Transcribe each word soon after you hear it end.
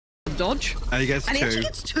dodge. And he gets and two. he actually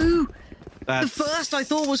gets two. That's... The first I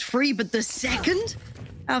thought was free, but the second,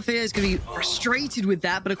 Althea is going to be frustrated with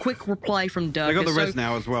that. But a quick reply from Derke. They got the res so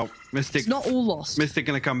now as well. Mystic. it's not all lost. Mystic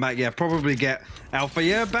going to come back. Yeah, probably get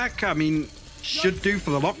Althea back. I mean, should do for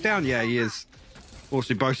the lockdown. Yeah, he is.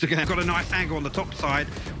 Also, both again got a nice angle on the top side.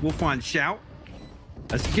 We'll find Shout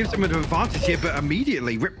as he gives them an advantage here, but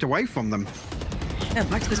immediately ripped away from them. Yeah,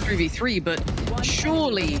 back to this 3v3, but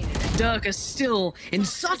surely Derke is still in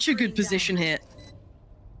such a good position here.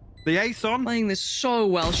 The ace on. Playing this so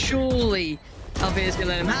well. Surely Althea's going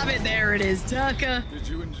to let him have it. There it is. Derke. Did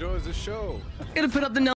you enjoy the show? Going to put up the